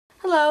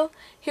Hello,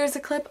 here's a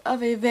clip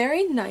of a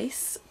very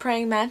nice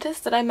praying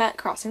mantis that I met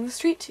crossing the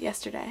street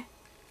yesterday.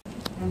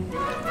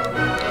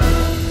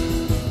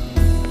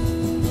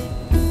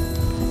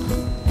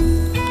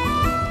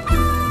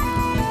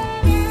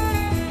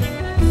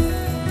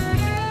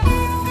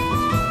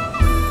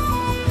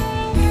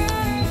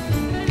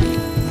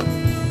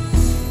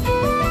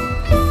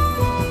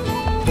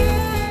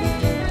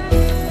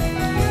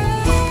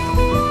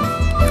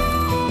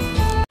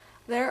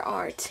 There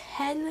are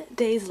 10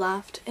 days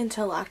left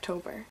until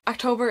October.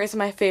 October is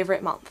my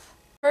favorite month.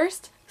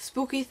 First,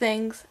 spooky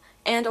things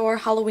and or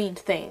Halloween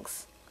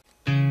things.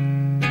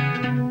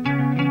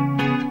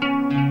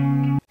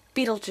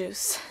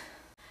 BeetleJuice.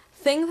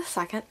 Thing the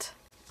second,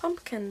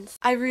 pumpkins.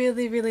 I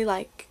really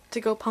like to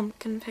go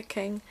pumpkin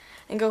picking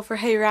and go for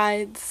hay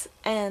rides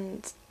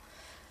and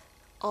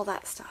all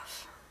that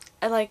stuff.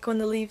 I like when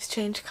the leaves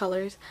change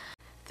colors.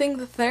 Thing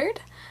the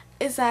third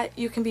is that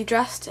you can be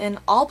dressed in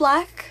all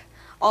black,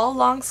 all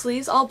long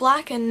sleeves, all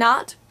black, and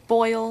not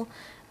boil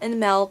and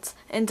melt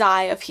and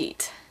die of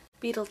heat.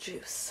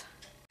 BeetleJuice.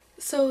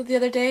 So the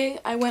other day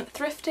I went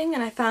thrifting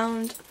and I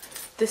found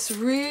this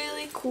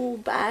really cool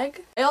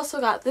bag. I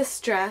also got this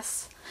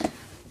dress.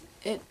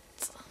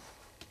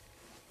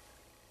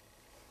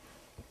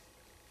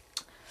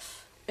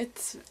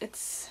 It's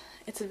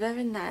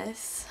very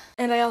nice.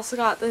 And I also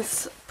got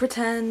this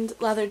pretend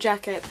leather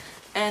jacket,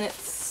 and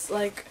it's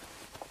like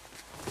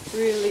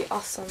really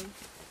awesome.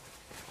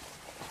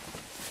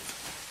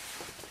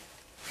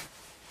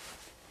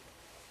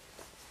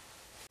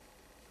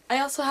 I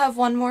also have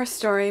one more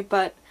story,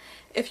 but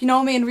if you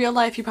know me in real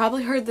life, you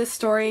probably heard this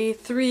story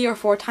 3 or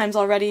 4 times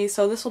already,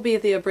 so this will be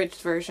the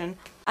abridged version.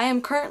 I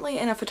am currently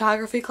in a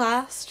photography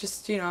class,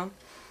 just, you know,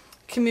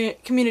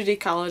 community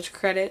college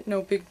credit,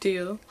 no big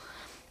deal.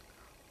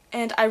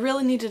 And I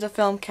really needed a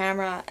film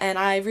camera, and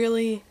I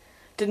really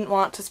didn't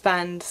want to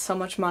spend so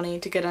much money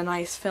to get a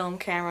nice film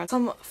camera.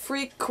 Some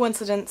freak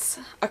coincidence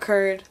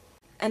occurred,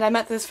 and I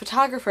met this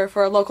photographer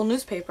for a local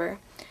newspaper.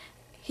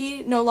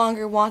 He no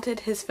longer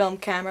wanted his film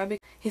camera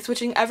because he's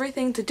switching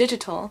everything to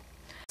digital.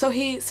 So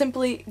he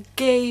simply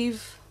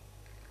gave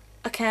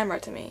a camera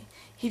to me.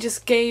 He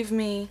just gave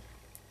me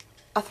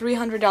a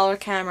 $300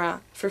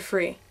 camera for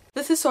free.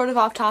 This is sort of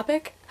off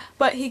topic,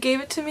 but he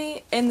gave it to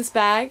me in this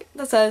bag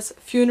that says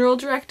funeral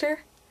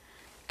director,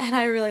 and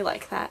I really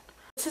like that.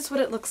 This is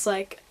what it looks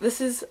like. This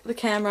is the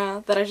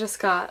camera that I just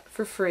got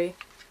for free.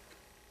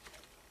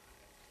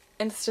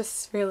 And it's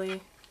just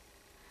really...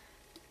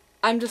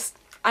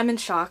 I'm in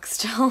shock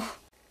still.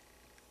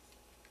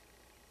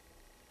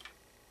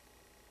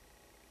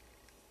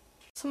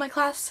 So my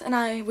class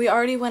and we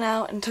already went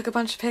out and took a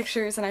bunch of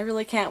pictures, and I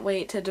really can't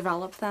wait to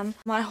develop them.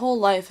 My whole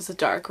life is a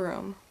dark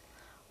room.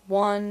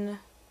 One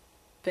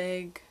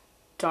big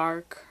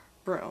dark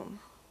room.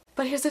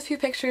 But here's a few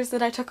pictures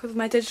that I took with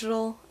my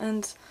digital,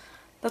 and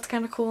that's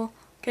kind of cool.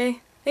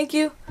 Okay, thank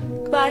you.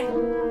 Goodbye.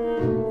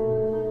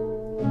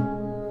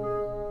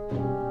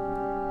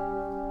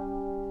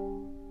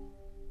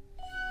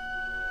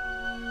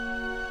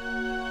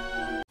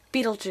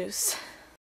 BeetleJuice.